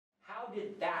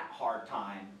did that hard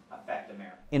time affect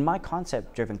America? In my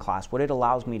concept-driven class, what it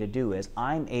allows me to do is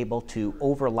I'm able to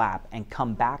overlap and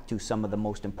come back to some of the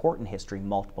most important history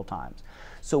multiple times.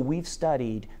 So we've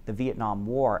studied the Vietnam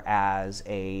War as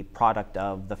a product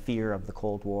of the fear of the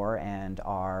Cold War and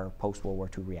our post-World War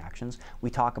II reactions.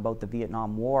 We talk about the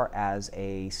Vietnam War as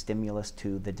a stimulus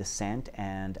to the dissent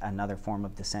and another form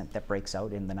of dissent that breaks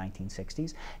out in the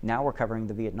 1960s. Now we're covering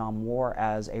the Vietnam War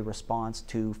as a response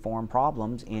to foreign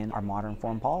problems in our modern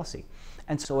foreign policy.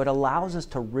 And so it allows us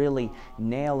to really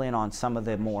nail in on some of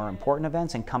the more important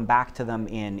events and come back to them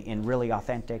in really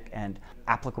authentic and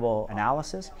applicable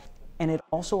analysis. And it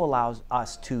also allows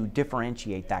us to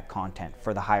differentiate that content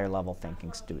for the higher level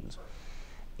thinking students.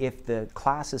 If the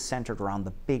class is centered around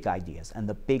the big ideas and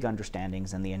the big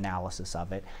understandings and the analysis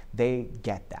of it, they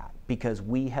get that because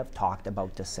we have talked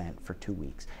about dissent for 2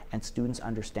 weeks and students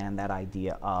understand that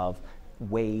idea of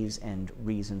ways and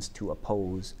reasons to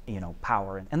oppose,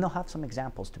 power, and they'll have some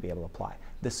examples to be able to apply.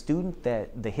 The student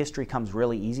that the history comes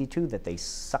really easy to, that they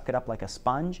suck it up like a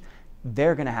sponge,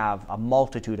 they're going to have a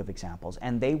multitude of examples,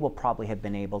 and they will probably have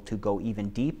been able to go even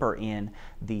deeper in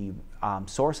the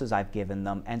sources I've given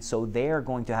them, and so they're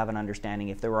going to have an understanding.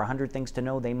 If there were 100 things to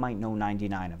know, they might know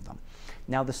 99 of them.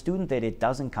 Now the student that it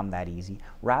doesn't come that easy,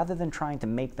 rather than trying to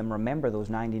make them remember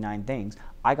those 99 things,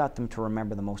 I got them to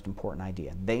remember the most important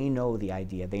idea. They know the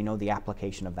idea, they know the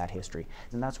application of that history,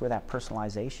 and that's where that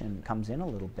personalization comes in a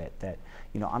little bit, that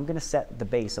I'm going to set the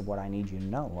base of what I need you to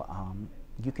know.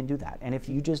 You can do that. And if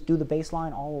you just do the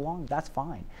baseline all along, that's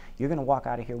fine. You're going to walk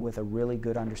out of here with a really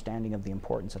good understanding of the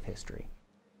importance of history.